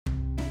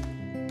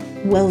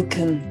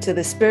Welcome to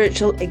the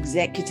Spiritual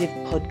Executive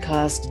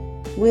Podcast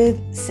with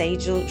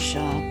Sejal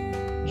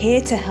Shah,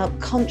 here to help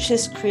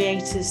conscious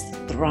creators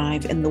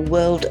thrive in the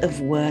world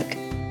of work.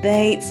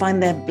 They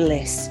find their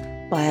bliss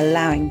by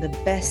allowing the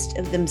best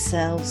of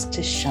themselves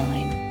to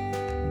shine.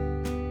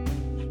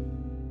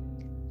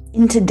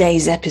 In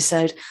today's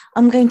episode,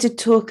 I'm going to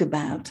talk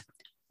about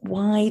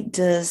why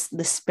does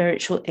the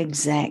spiritual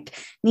exec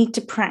need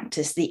to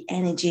practice the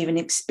energy of an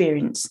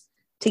experience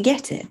to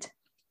get it?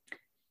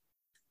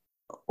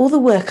 All the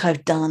work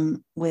I've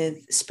done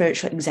with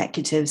spiritual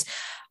executives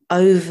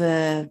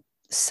over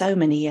so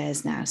many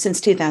years now, since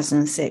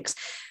 2006,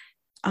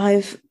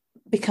 I've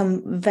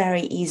become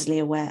very easily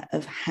aware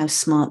of how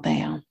smart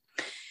they are.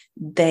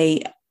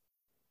 They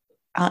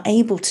are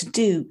able to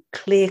do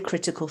clear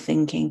critical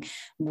thinking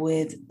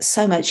with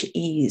so much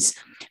ease.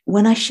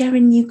 When I share a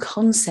new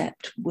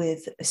concept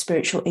with a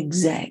spiritual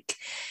exec,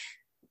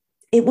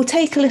 it will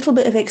take a little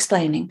bit of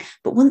explaining,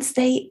 but once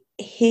they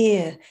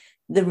hear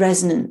the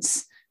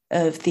resonance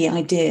of the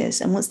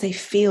ideas, and once they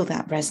feel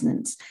that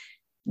resonance,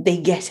 they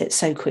get it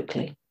so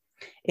quickly.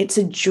 It's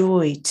a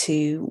joy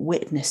to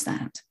witness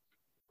that.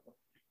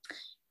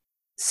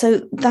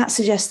 So that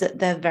suggests that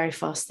they're very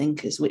fast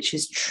thinkers, which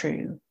is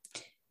true.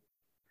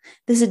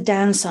 There's a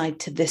downside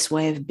to this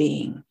way of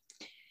being.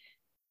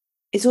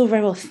 It's all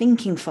very well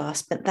thinking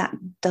fast, but that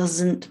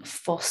doesn't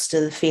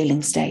foster the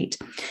feeling state.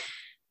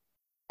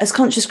 As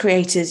conscious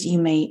creators, you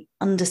may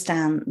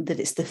understand that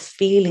it's the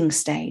feeling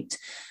state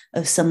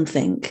of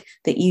something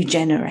that you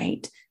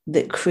generate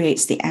that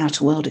creates the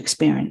outer world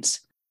experience.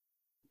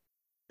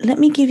 Let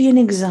me give you an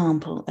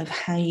example of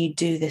how you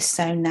do this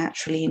so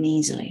naturally and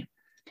easily.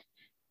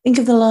 Think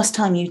of the last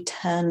time you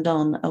turned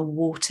on a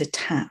water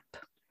tap.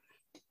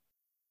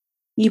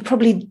 You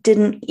probably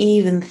didn't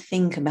even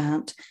think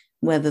about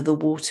whether the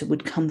water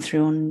would come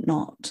through or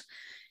not.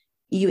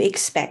 You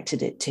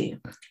expected it to,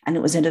 and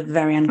it was at a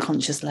very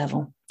unconscious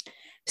level.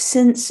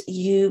 Since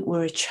you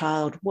were a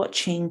child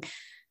watching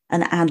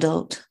an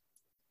adult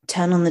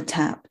turn on the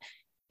tap,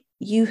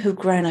 you have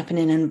grown up in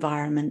an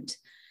environment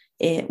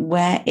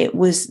where it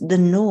was the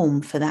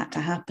norm for that to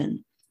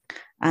happen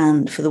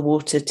and for the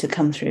water to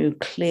come through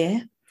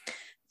clear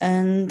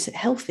and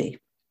healthy.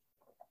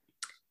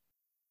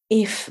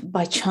 If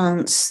by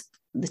chance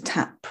the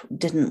tap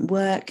didn't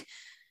work,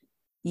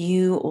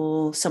 you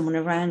or someone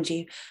around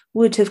you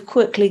would have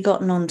quickly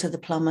gotten onto the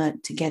plumber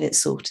to get it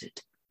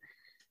sorted.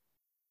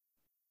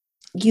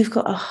 You've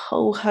got a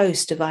whole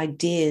host of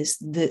ideas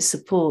that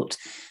support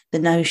the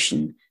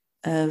notion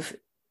of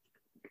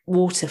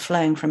water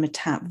flowing from a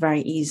tap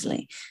very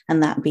easily,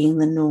 and that being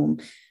the norm.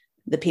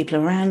 The people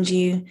around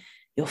you,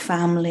 your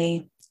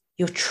family,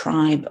 your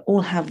tribe,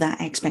 all have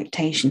that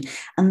expectation,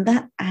 and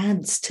that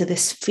adds to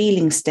this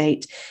feeling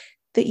state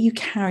that you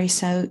carry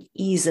so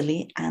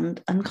easily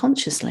and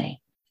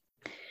unconsciously.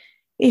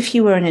 If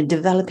you were in a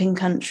developing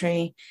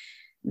country,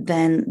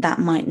 then that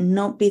might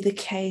not be the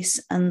case,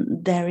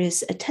 and there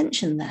is a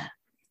tension there.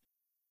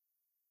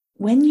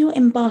 When you're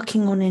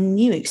embarking on a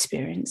new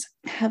experience,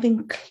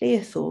 having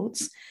clear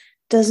thoughts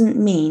doesn't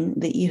mean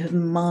that you have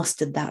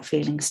mastered that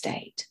feeling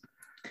state.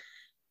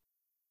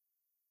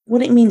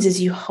 What it means is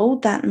you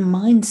hold that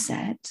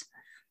mindset,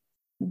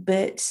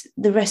 but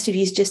the rest of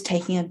you is just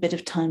taking a bit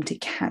of time to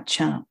catch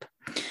up.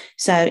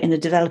 So in a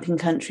developing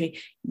country,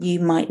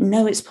 you might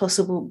know it's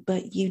possible,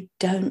 but you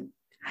don't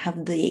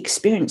have the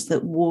experience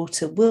that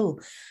water will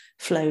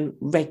flow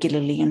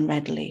regularly and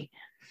readily.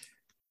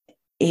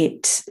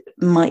 It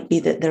might be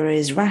that there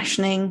is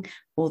rationing,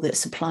 or that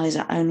supplies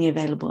are only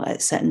available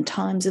at certain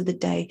times of the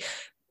day,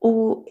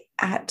 or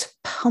at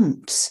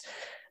pumps,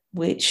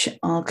 which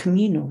are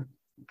communal.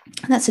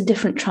 And that's a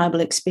different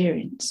tribal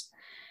experience.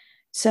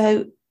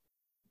 So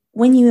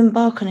when you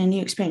embark on a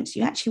new experience,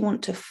 you actually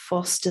want to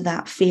foster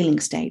that feeling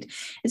state.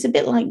 It's a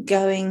bit like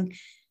going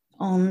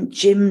on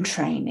gym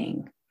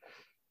training.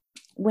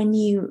 When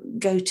you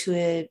go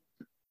to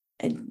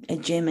a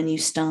gym and you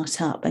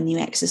start up a new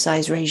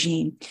exercise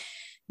regime,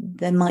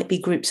 there might be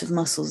groups of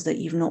muscles that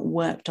you've not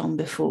worked on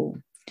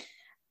before.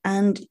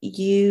 And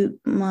you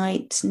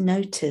might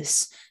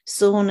notice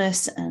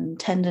soreness and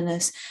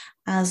tenderness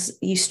as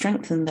you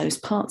strengthen those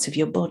parts of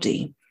your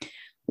body.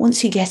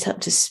 Once you get up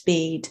to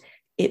speed,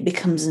 it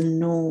becomes a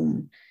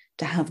norm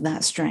to have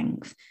that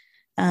strength.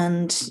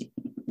 And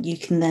you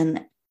can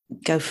then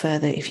go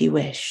further if you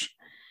wish.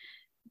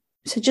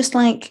 So just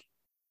like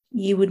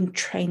you wouldn't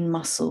train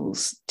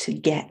muscles to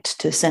get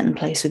to a certain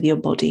place with your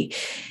body,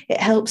 it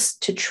helps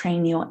to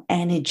train your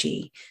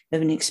energy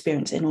of an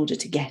experience in order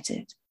to get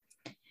it.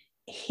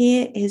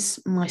 Here is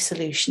my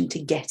solution to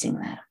getting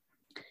there.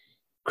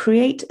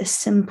 Create a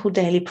simple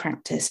daily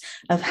practice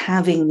of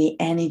having the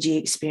energy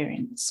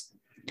experience.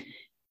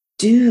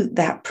 Do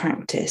that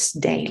practice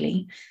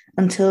daily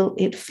until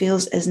it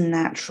feels as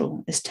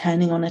natural as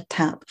turning on a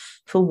tap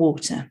for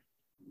water.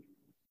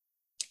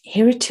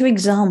 Here are two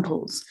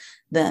examples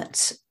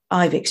that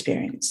I've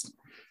experienced.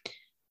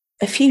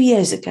 A few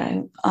years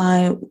ago,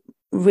 I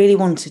really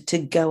wanted to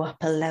go up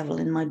a level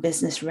in my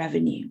business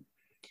revenue.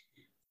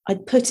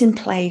 I'd put in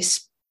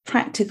place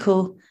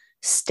practical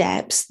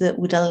steps that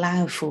would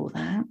allow for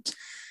that,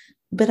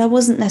 but I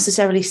wasn't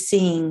necessarily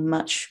seeing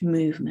much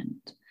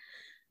movement.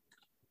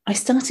 I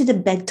started a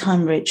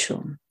bedtime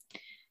ritual,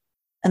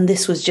 and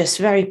this was just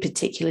very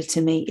particular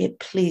to me. It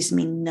pleased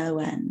me no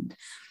end.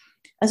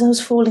 As I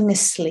was falling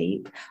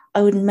asleep,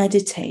 I would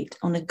meditate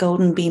on a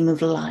golden beam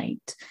of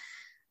light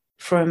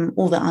from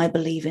all that I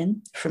believe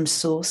in, from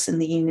Source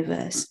and the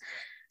universe,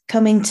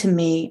 coming to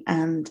me,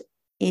 and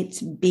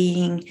it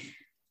being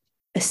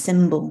a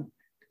symbol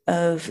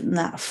of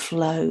that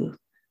flow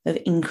of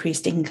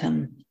increased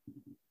income.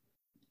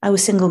 I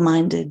was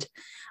single-minded.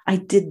 I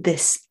did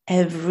this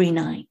every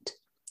night.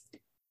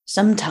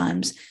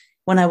 Sometimes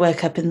when I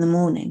woke up in the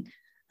morning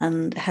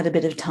and had a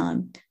bit of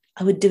time,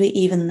 I would do it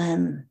even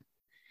then.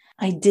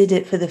 I did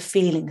it for the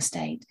feeling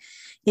state.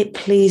 It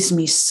pleased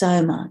me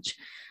so much.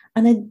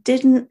 And I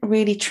didn't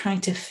really try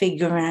to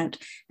figure out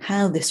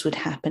how this would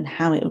happen,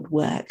 how it would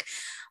work.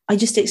 I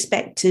just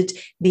expected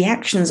the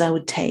actions I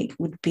would take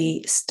would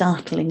be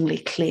startlingly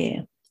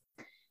clear.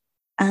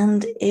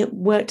 And it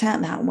worked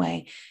out that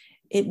way.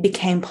 It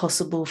became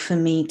possible for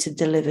me to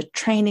deliver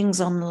trainings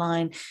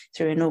online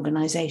through an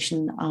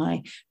organization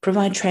I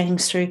provide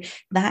trainings through.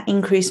 That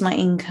increased my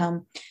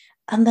income.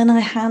 And then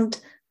I had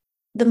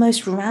the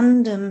most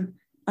random,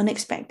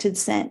 unexpected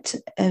set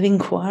of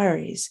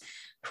inquiries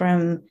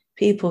from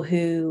people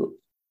who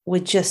were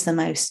just the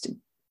most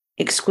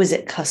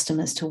exquisite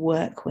customers to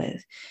work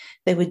with.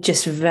 They were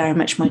just very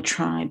much my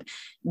tribe.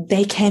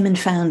 They came and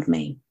found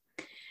me.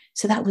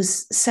 So that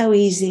was so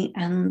easy,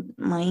 and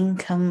my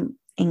income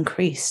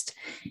increased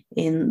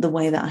in the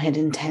way that I had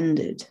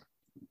intended.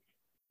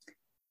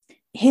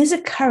 Here's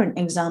a current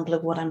example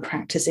of what I'm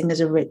practicing as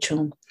a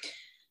ritual.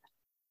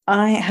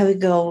 I have a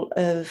goal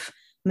of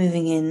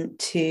moving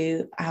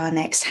into our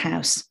next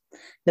house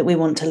that we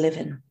want to live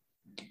in.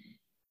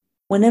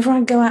 Whenever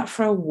I go out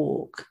for a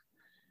walk,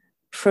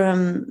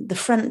 from the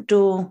front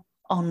door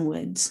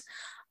onwards,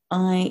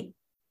 I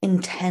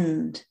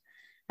intend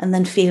and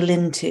then feel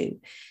into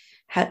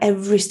how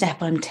every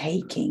step I'm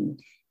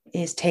taking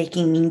is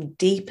taking me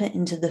deeper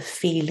into the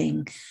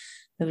feeling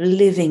of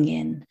living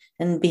in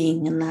and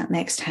being in that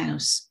next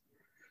house.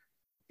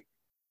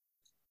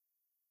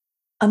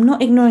 I'm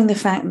not ignoring the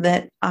fact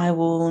that I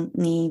will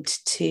need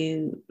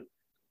to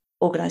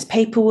organize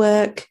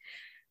paperwork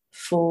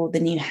for the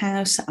new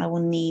house. I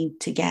will need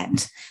to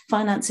get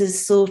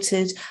finances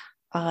sorted.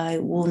 I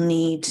will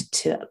need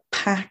to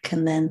pack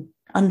and then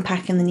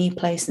unpack in the new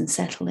place and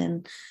settle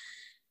in.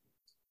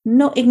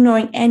 Not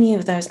ignoring any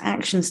of those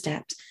action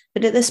steps,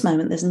 but at this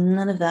moment, there's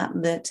none of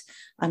that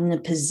I'm in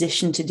a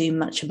position to do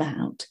much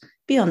about,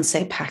 beyond,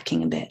 say,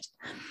 packing a bit.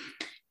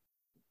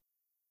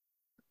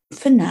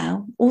 For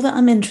now, all that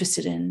I'm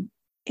interested in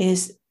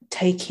is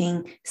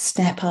taking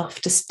step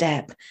after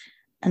step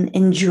and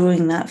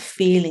enjoying that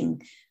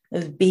feeling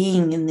of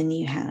being in the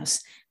new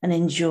house and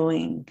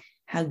enjoying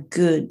how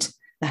good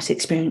that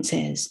experience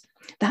is.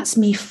 That's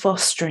me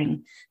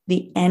fostering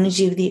the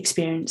energy of the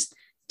experience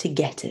to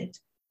get it.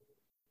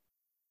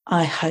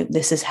 I hope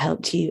this has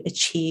helped you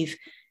achieve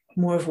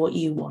more of what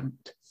you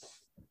want.